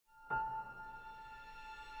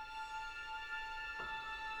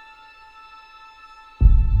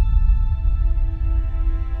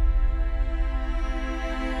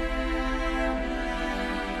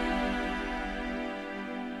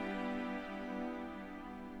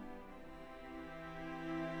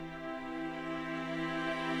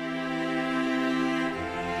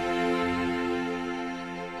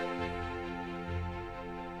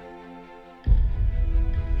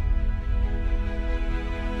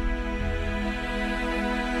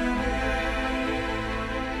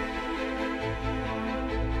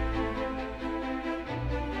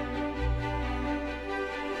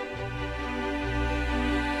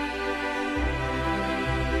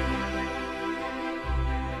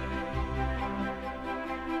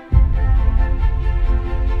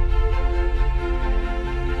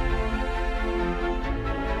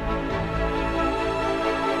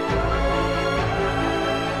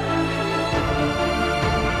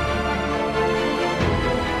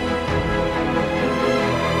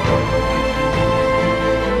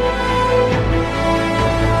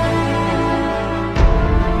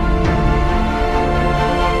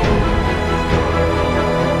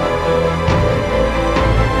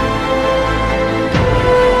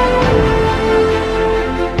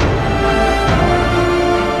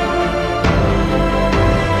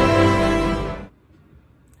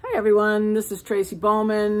is Tracy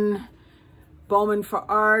Bowman, Bowman for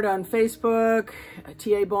Art on Facebook,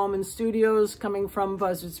 TABowman Studios coming from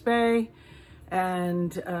Buzzards Bay.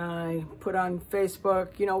 And I put on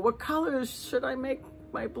Facebook, you know, what colors should I make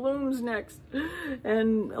my blooms next?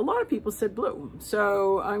 And a lot of people said blue.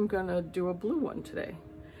 So I'm gonna do a blue one today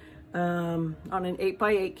on an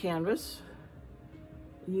 8x8 canvas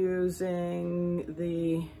using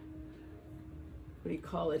the, what do you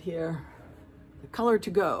call it here? The Color to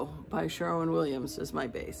Go by Sherwin Williams is my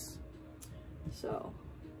base. So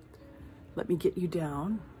let me get you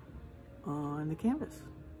down on the canvas.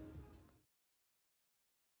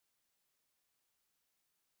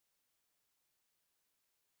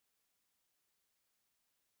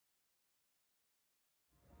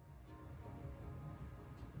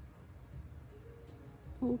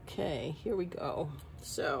 Okay, here we go.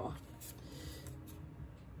 So,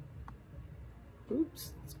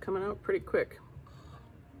 oops, it's coming out pretty quick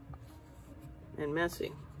and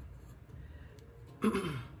messy. I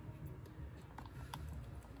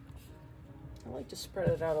like to spread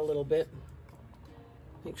it out a little bit,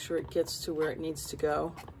 make sure it gets to where it needs to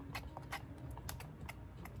go.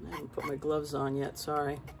 I haven't put my gloves on yet,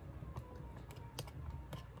 sorry.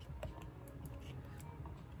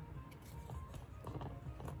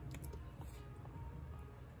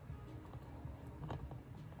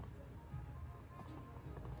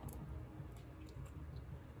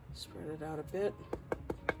 Spread it out a bit.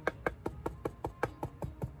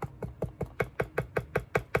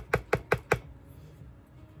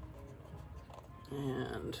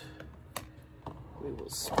 And we will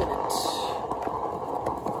spin it.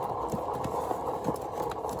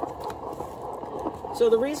 So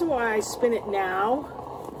the reason why I spin it now,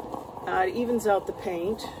 it evens out the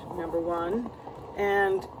paint, number one,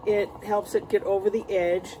 and it helps it get over the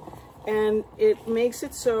edge. And it makes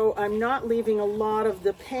it so I'm not leaving a lot of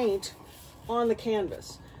the paint on the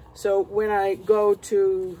canvas. So when I go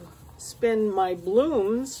to spin my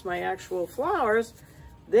blooms, my actual flowers,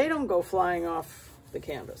 they don't go flying off the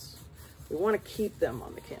canvas. We want to keep them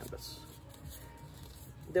on the canvas.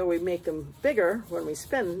 Though we make them bigger when we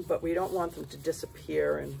spin, but we don't want them to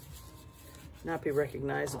disappear and not be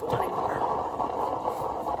recognizable anymore.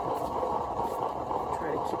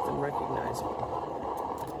 Try to keep them recognizable.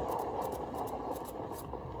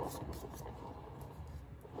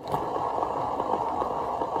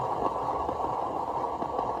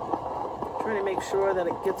 Trying to make sure that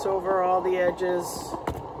it gets over all the edges.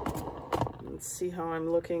 Let's see how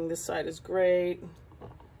I'm looking. This side is great.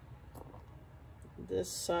 This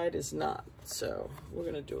side is not. So we're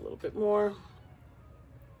going to do a little bit more.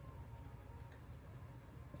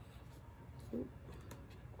 Make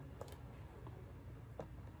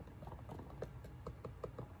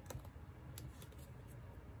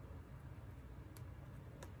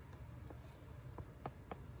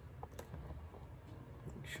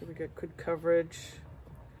sure we get good coverage.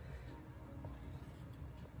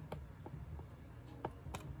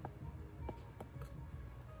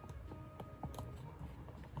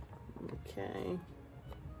 Okay.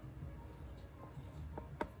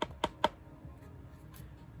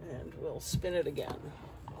 And we'll spin it again.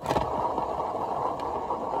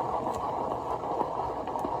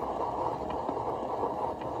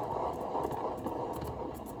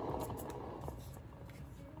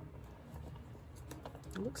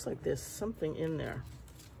 It looks like there's something in there.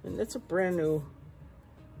 And it's a brand new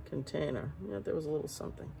container. Yeah, there was a little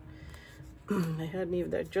something. I hadn't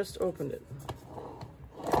even, I just opened it.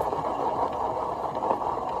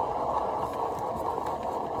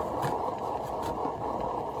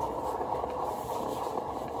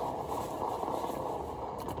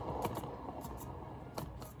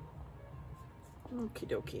 Okie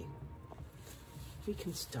dokie. We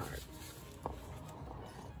can start.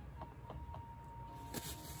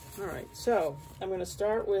 All right, so I'm going to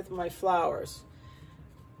start with my flowers.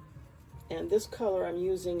 And this color I'm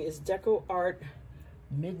using is Deco Art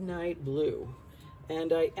Midnight Blue.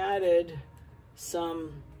 And I added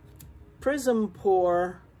some Prism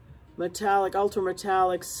Pour metallic, ultra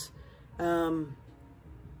metallics.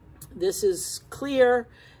 This is clear,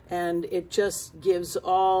 and it just gives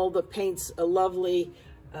all the paints a lovely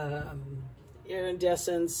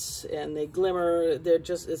iridescence, and they glimmer.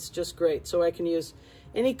 It's just great. So I can use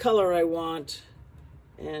any color I want,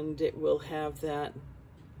 and it will have that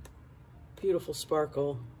beautiful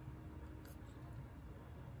sparkle.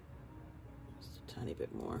 Just a tiny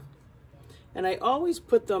bit more. And I always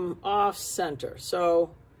put them off center.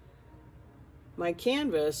 So my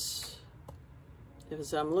canvas,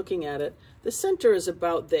 as I'm looking at it, the center is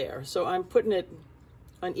about there. So I'm putting it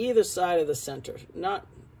on either side of the center, not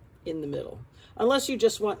in the middle, unless you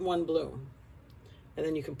just want one bloom. and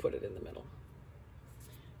then you can put it in the middle.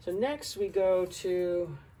 So next we go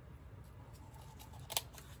to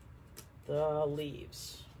the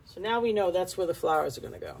leaves. So now we know that's where the flowers are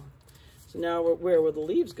going to go. So now where will the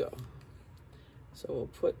leaves go? So we'll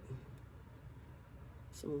put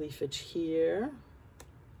some leafage here,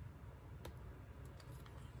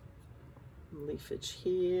 leafage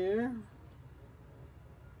here.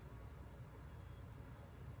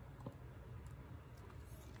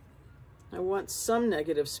 I want some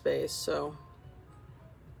negative space, so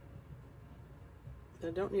I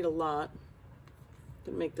don't need a lot. I'm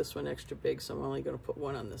going to make this one extra big, so I'm only going to put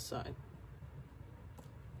one on this side.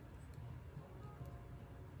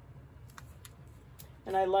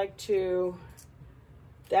 And I like to,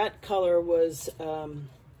 that color was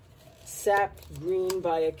Sap Green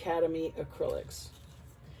by Academy Acrylics.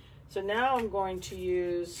 So now I'm going to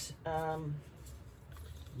use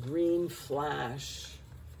Green Flash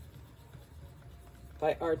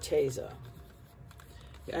by Arteza.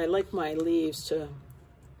 I like my leaves to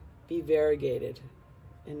be variegated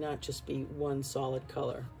and not just be one solid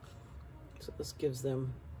color. So this gives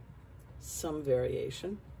them some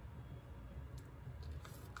variation.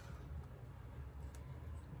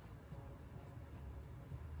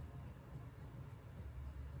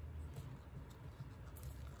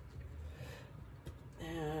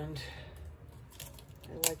 And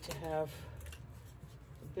I like to have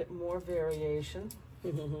a bit more variation.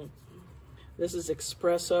 This is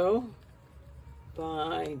Espresso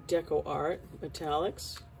by Deco Art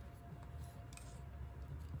Metallics.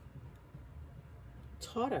 It's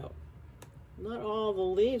hot out. Not all the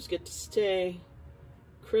leaves get to stay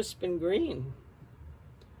crisp and green.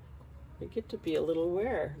 They get to be a little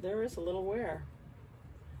wear. There is a little wear.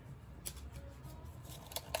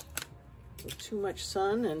 With too much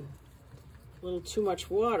sun and a little too much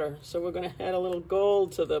water, so we're going to add a little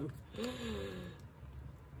gold to them.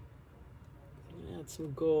 Add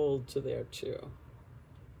some gold to there too.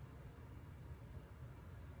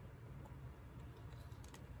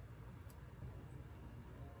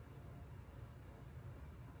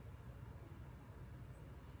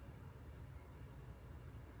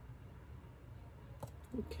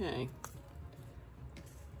 Okay.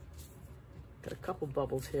 Got a couple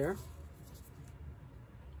bubbles here.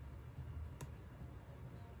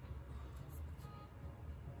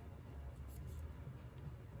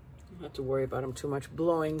 Don't have to worry about them too much.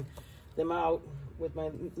 Blowing them out with my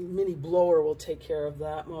mini blower will take care of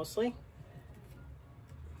that mostly.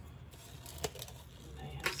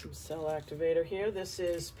 I have some cell activator here. This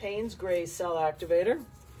is Paynes Gray Cell Activator.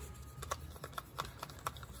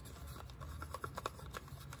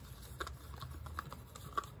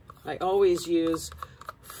 I always use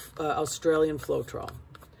Australian floetrol.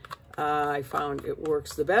 I found it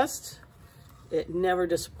works the best. It never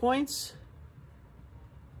disappoints.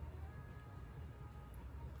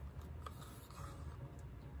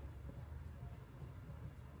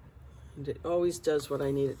 And it always does what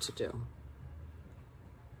I need it to do.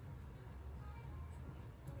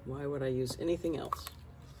 Why would I use anything else?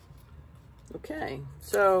 Okay,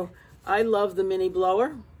 so I love the mini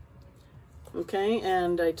blower. Okay,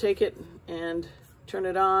 and I take it and turn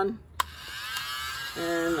it on,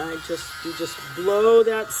 and you just blow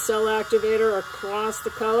that cell activator across the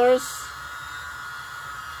colors.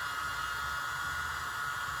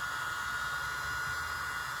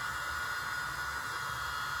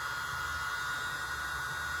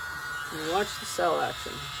 And watch the cell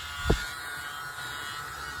action.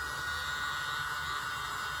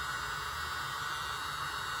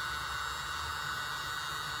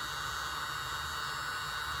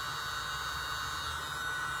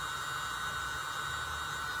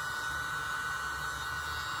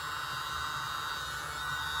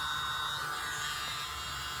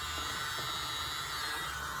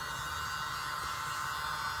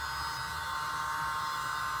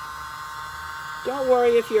 Don't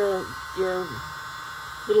worry if your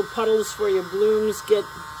little puddles where your blooms get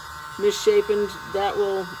misshapen. That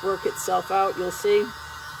will work itself out, you'll see.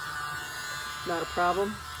 Not a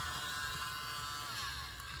problem.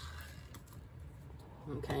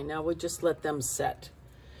 Okay, now we'll just let them set.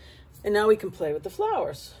 And now we can play with the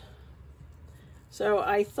flowers. So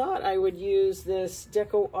I thought I would use this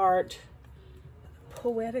Deco Art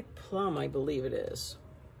Poetic Plum, I believe it is.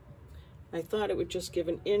 I thought it would just give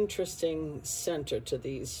an interesting center to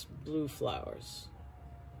these blue flowers.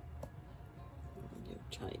 Do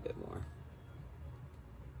a tiny bit more.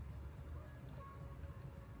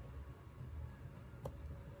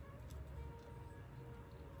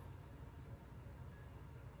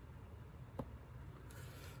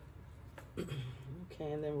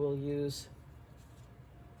 Okay, and then we'll use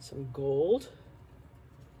some gold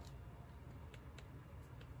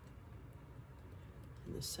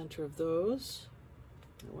the center of those.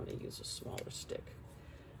 I want to use a smaller stick.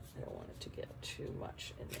 I don't want it to get too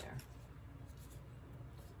much in there.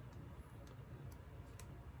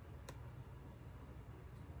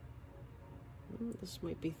 This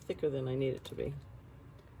might be thicker than I need it to be.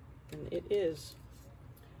 And it is.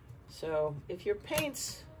 So if your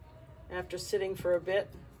paints, after sitting for a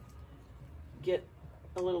bit, get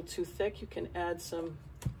a little too thick, you can add some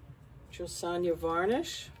Josanya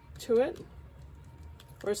varnish to it.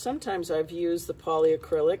 Or sometimes I've used the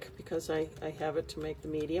polyacrylic because I have it to make the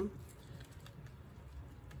medium.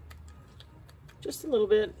 Just a little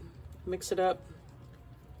bit, mix it up.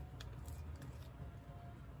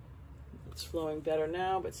 It's flowing better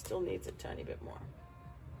now, but still needs a tiny bit more.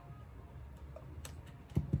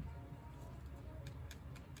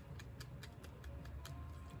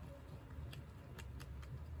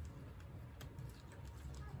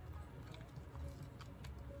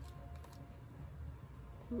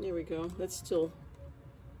 There we go. That's still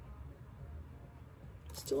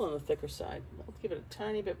on the thicker side. I'll give it a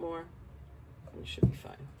tiny bit more and it should be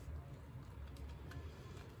fine.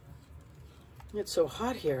 It's so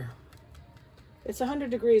hot here. It's 100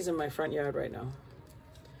 degrees in my front yard right now.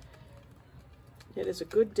 It is a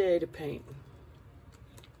good day to paint.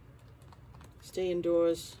 Stay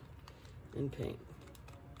indoors and paint.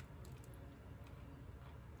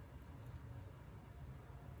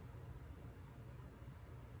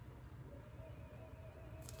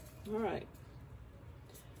 All right.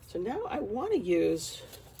 So now I want to use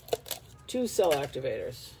 2 cell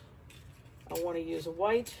activators. I want to use a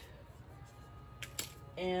white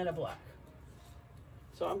and a black.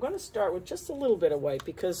 So I'm going to start with just a little bit of white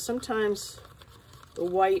because sometimes the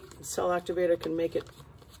white cell activator can make it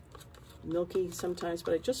milky sometimes,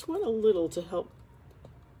 but I just want a little to help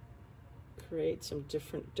create some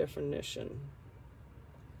different definition.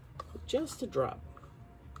 Just a drop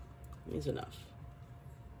is enough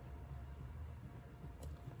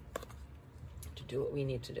to do what we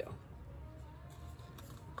need to do.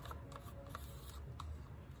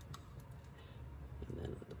 And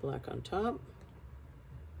then the black on top.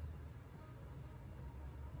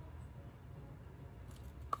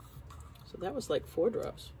 So that was like 4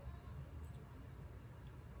 drops.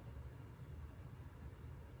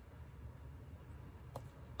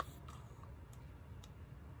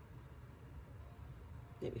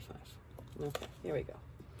 Maybe 5. Okay, here we go.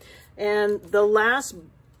 And the last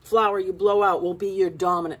flower you blow out will be your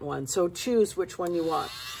dominant one. So choose which one you want.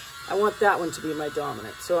 I want that one to be my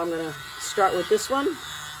dominant. So I'm going to start with this one.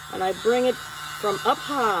 And I bring it from up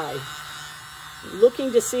high,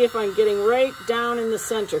 looking to see if I'm getting right down in the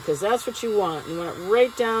center, because that's what you want. You want it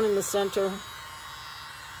right down in the center.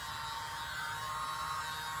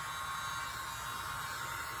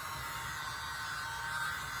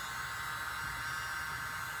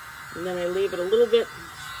 And then I leave it a little bit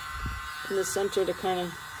in the center to kind of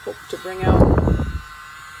hope to bring out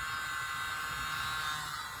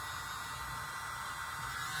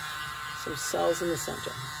some cells in the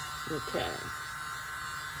center. Okay.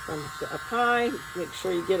 From up high, make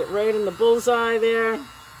sure you get it right in the bullseye there.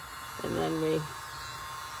 And then we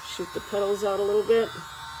shoot the petals out a little bit.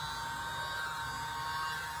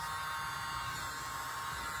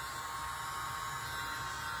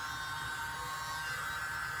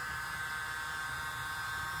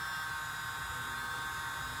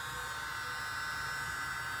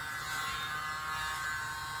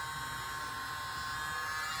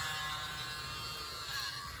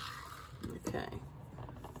 Okay,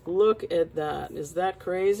 look at that. Is that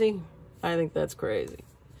crazy? I think that's crazy.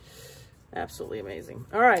 Absolutely amazing.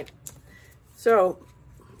 All right, so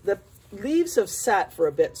the leaves have sat for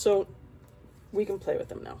a bit, so we can play with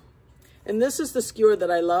them now. And this is the skewer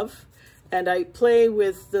that I love, and I play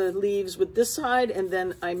with the leaves with this side, and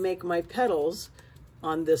then I make my petals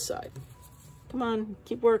on this side. Come on,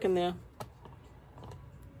 keep working there.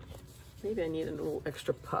 Maybe I need a little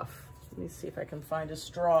extra puff. Let me see if I can find a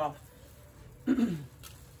straw. Should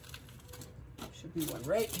be one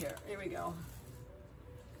right here. Here we go.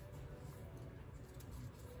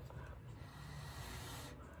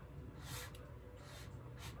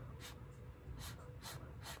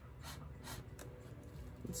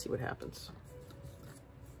 Let's see what happens.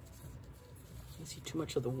 I see too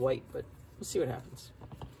much of the white, but we'll see what happens.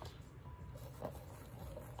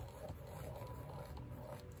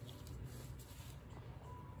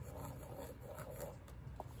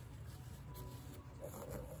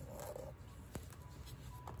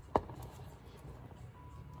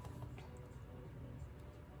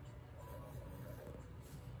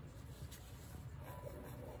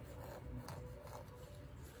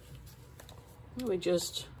 We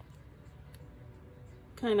just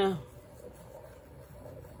kind of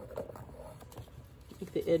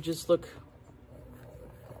make the edges look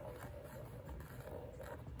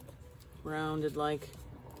rounded like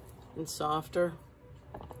and softer.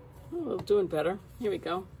 Oh, doing better. Here we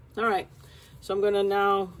go. All right, so I'm going to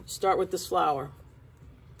now start with this flower,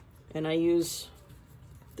 and I use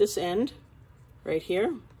this end right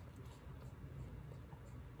here,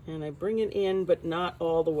 and I bring it in, but not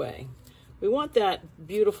all the way. We want that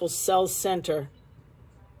beautiful cell center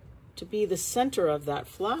to be the center of that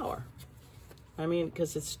flower. I mean,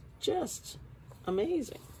 because it's just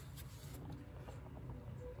amazing.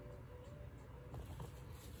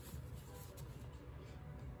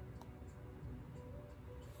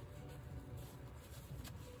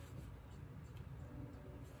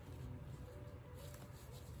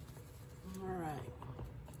 All right.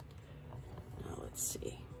 Now let's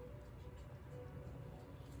see.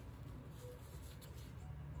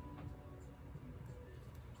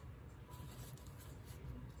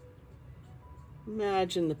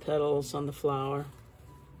 Imagine the petals on the flower.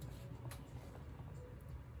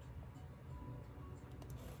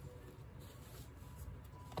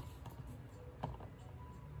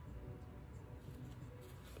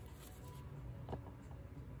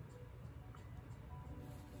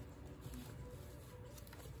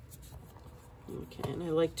 Okay, and I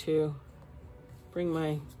like to bring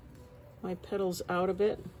my petals out a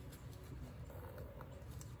bit.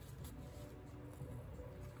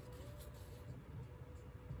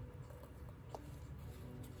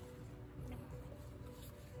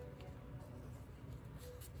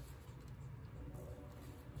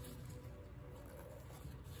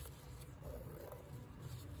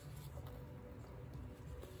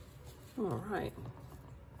 All right,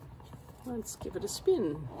 let's give it a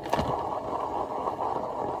spin.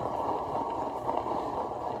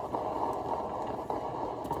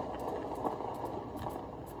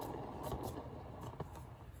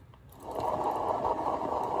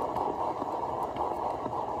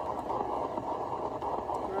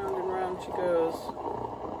 Round and round she goes.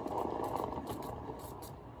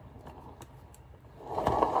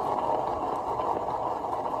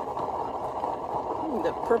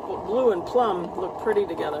 The purple, blue, and plum look pretty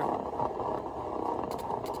together.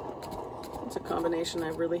 It's a combination I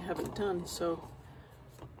really haven't done, so.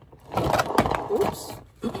 Oops.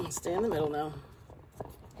 Stay in the middle now.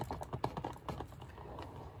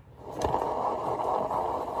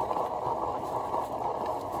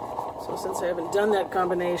 So since I haven't done that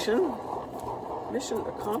combination, mission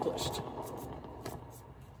accomplished.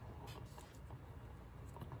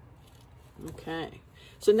 Okay.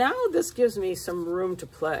 So now this gives me some room to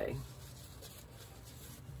play,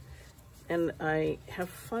 and I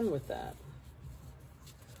have fun with that.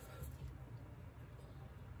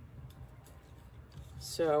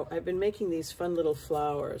 So I've been making these fun little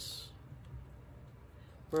flowers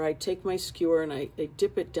where I take my skewer and I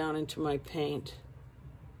dip it down into my paint,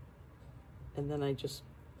 and then I just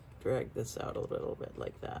drag this out a little bit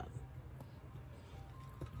like that.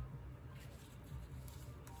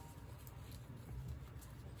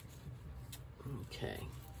 Okay,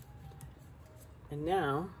 and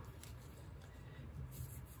now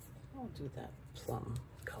I'll do that plum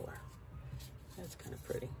color. That's kind of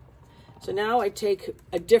pretty. So now I take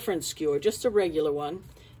a different skewer, just a regular one,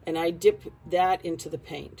 and I dip that into the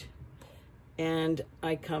paint. And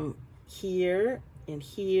I come here and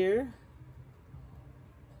here,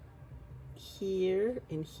 here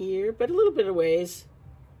and here, but a little bit of ways.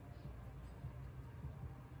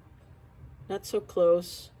 Not so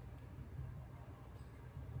close.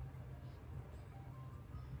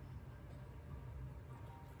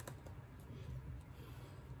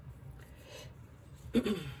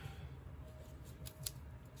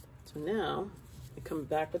 So now I come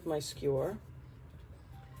back with my skewer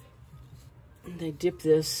and I dip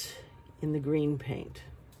this in the green paint.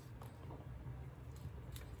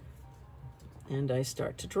 And I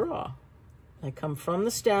start to draw. I come from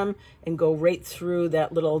the stem and go right through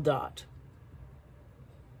that little dot,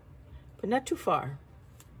 but not too far.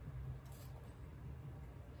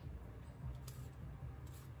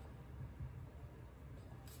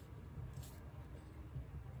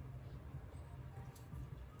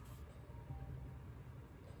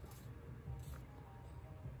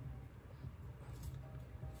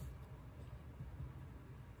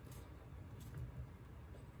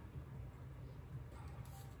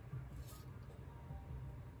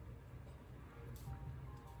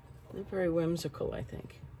 They're very whimsical, I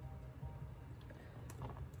think.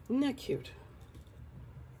 Isn't that cute?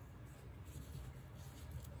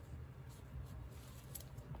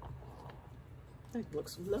 That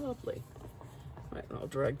looks lovely. Right, and I'll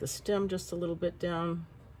drag the stem just a little bit down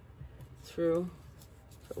through,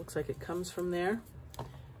 so it looks like it comes from there.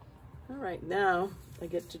 All right, now I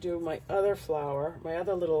get to do my other flower, my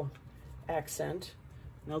other little accent,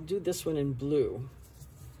 and I'll do this one in blue.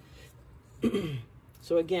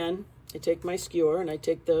 So again, I take my skewer and I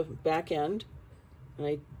take the back end and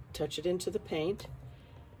I touch it into the paint,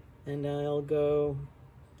 and I'll go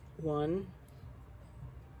 1,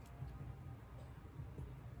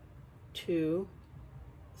 2,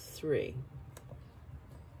 3.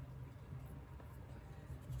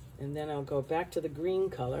 And then I'll go back to the green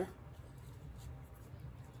color.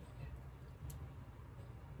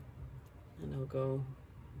 And I'll go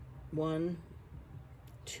 1,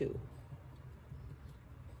 2.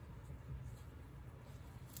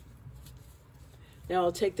 Now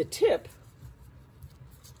I'll take the tip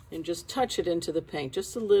and just touch it into the paint,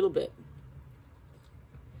 just a little bit.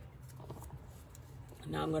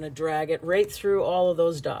 Now I'm going to drag it right through all of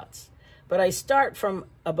those dots. But I start from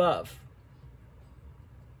above.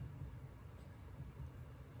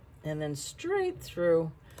 And then straight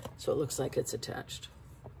through, so it looks like it's attached.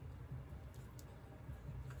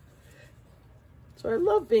 So I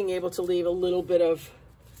love being able to leave a little bit of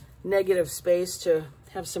negative space to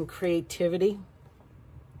have some creativity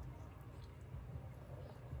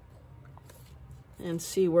and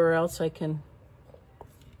see where else I can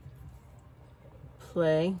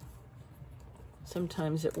play.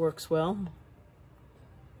 Sometimes it works well.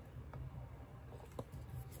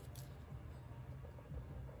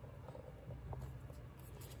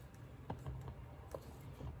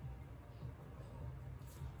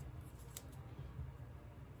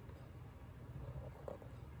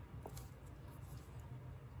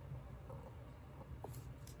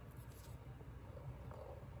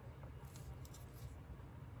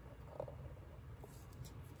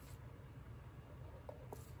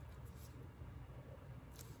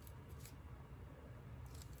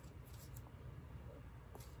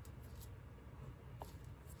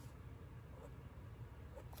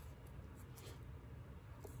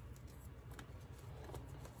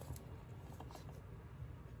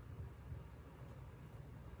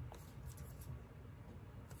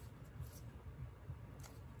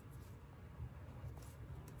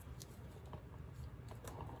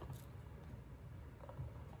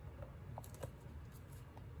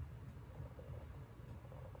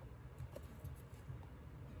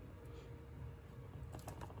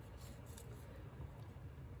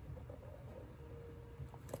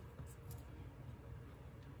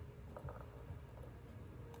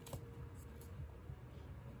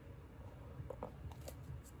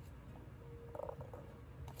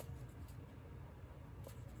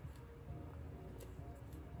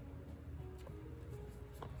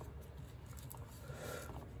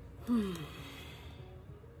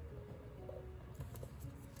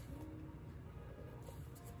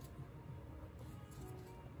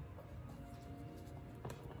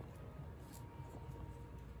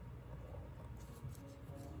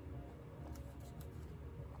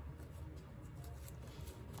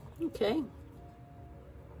 Okay.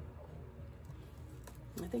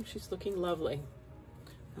 I think she's looking lovely.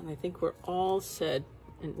 And I think we're all set.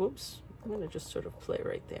 And whoops, I'm going to just sort of play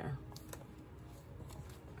right there.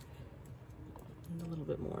 And a little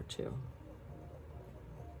bit more too.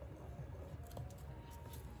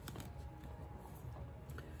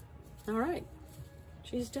 All right,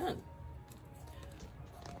 she's done.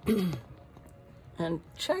 And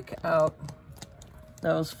check out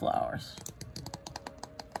those flowers.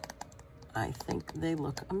 I think they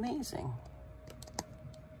look amazing.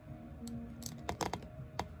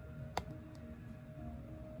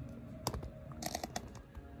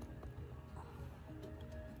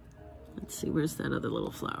 Let's see, where's that other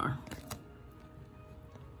little flower?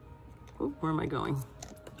 Oh, where am I going?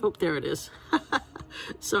 Oh, there it is.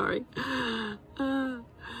 Sorry.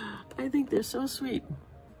 I think they're so sweet.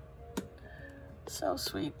 So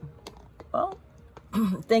sweet. Well,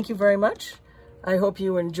 thank you very much. I hope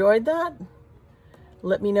you enjoyed that.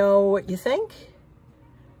 Let me know what you think.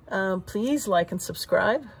 Please like and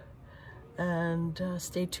subscribe, and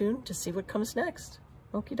stay tuned to see what comes next.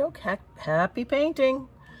 Okie doke. Happy painting.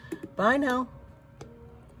 Bye now.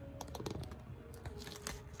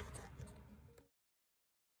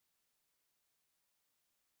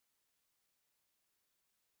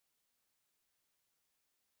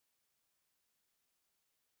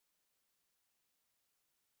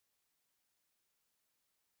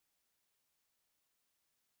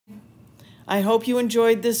 I hope you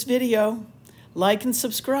enjoyed this video. Like and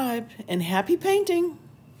subscribe, and happy painting!